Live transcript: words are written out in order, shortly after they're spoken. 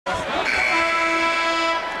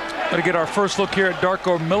Going to get our first look here at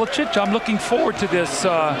Darko Milicic. I'm looking forward to this.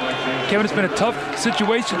 Kevin, it's been a tough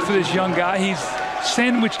situation for this young guy. He's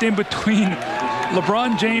sandwiched in between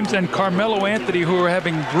LeBron James and Carmelo Anthony, who are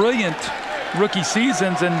having brilliant rookie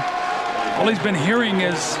seasons. And all he's been hearing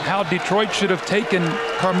is how Detroit should have taken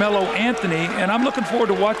Carmelo Anthony. And I'm looking forward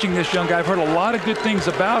to watching this young guy. I've heard a lot of good things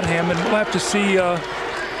about him, and we'll have to see how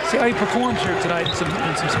he performs here tonight in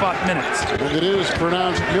some spot minutes. And it is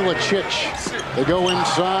pronounced Milicic. They go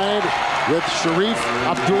inside with Sharif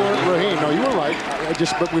Abdur-Rahim. No, you were right.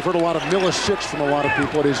 But we've heard a lot of Milicic from a lot of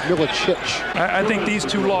people. It is Milicic. I think these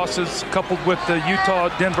two losses, coupled with the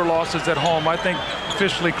Utah-Denver losses at home, I think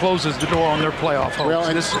officially closes the door on their playoff hopes. Well,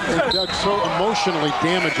 and that's so emotionally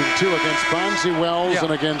damaging, too, against Bonzi Wells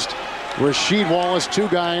and against Rasheed Wallace, two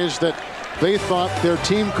guys that they thought their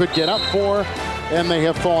team could get up for, and they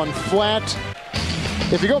have fallen flat.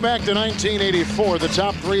 If you go back to 1984, the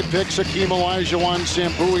top three picks, Hakeem Olajuwon,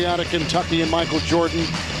 Sam Bowie out of Kentucky, and Michael Jordan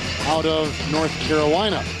out of North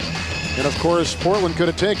Carolina. And of course, Portland could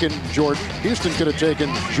have taken Jordan. Houston could have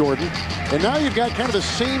taken Jordan. And now you've got kind of the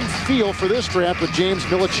same feel for this draft with James,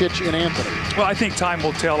 Milicic, and Anthony. Well, I think time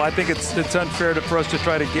will tell. I think it's unfair for us to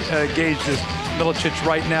try to gauge this. Milicic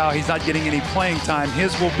right now, he's not getting any playing time.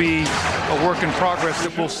 His will be a work in progress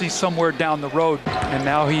that we'll see somewhere down the road. And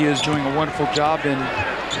now he is doing a wonderful job in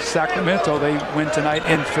Sacramento. They win tonight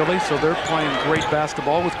in Philly, so they're playing great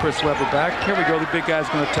basketball with Chris Webber back. Here we go, the big guy's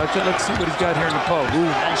going to touch it. Let's see what he's got here in the post. Ooh,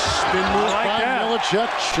 nice spin move by Milicic.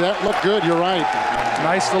 That looked good, you're right.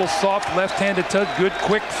 Nice little soft left-handed touch, good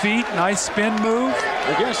quick feet, nice spin move.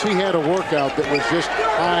 I guess he had a workout that was just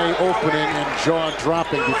eye-opening and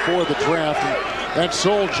jaw-dropping before the draft. And that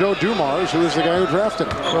sold Joe Dumars, who is the guy who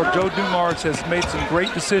drafted him. Well, Joe Dumars has made some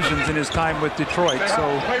great decisions in his time with Detroit, so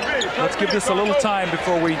let's give this a little time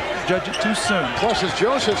before we judge it too soon. Plus, as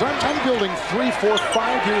Joe says, I'm building 3, 4,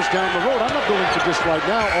 5 years down the road. I'm not building for just right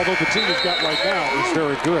now, although the team he's got right now is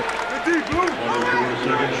very good.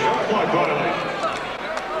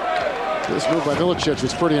 This move by Milicic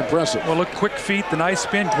was pretty impressive. Well, look, quick feet, the nice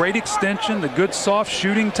spin, great extension, the good soft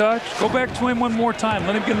shooting touch. Go back to him one more time.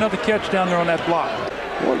 Let him get another catch down there on that block.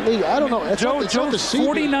 Well, Lee, I don't know. Joe's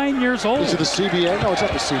 49 years old. Is it the CBA? No, it's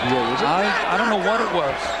not the CBA, is it? I don't know what it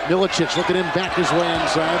was. Milicic, look at him back his way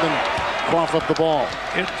inside and cough up the ball.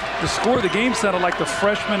 The score of the game sounded like the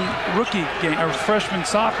freshman rookie game, or freshman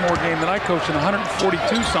sophomore game that I coached in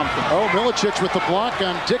 142 something. Oh, Milicic with the block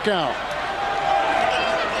on Dickow.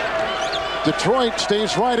 Detroit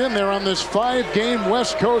stays right in there on this 5-game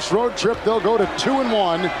West Coast road trip. They'll go to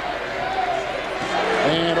 2-1.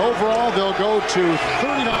 And overall, they'll go to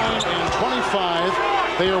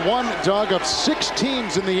 39-25. They are one, Doug, of 6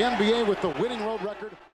 teams in the NBA with the winning road record.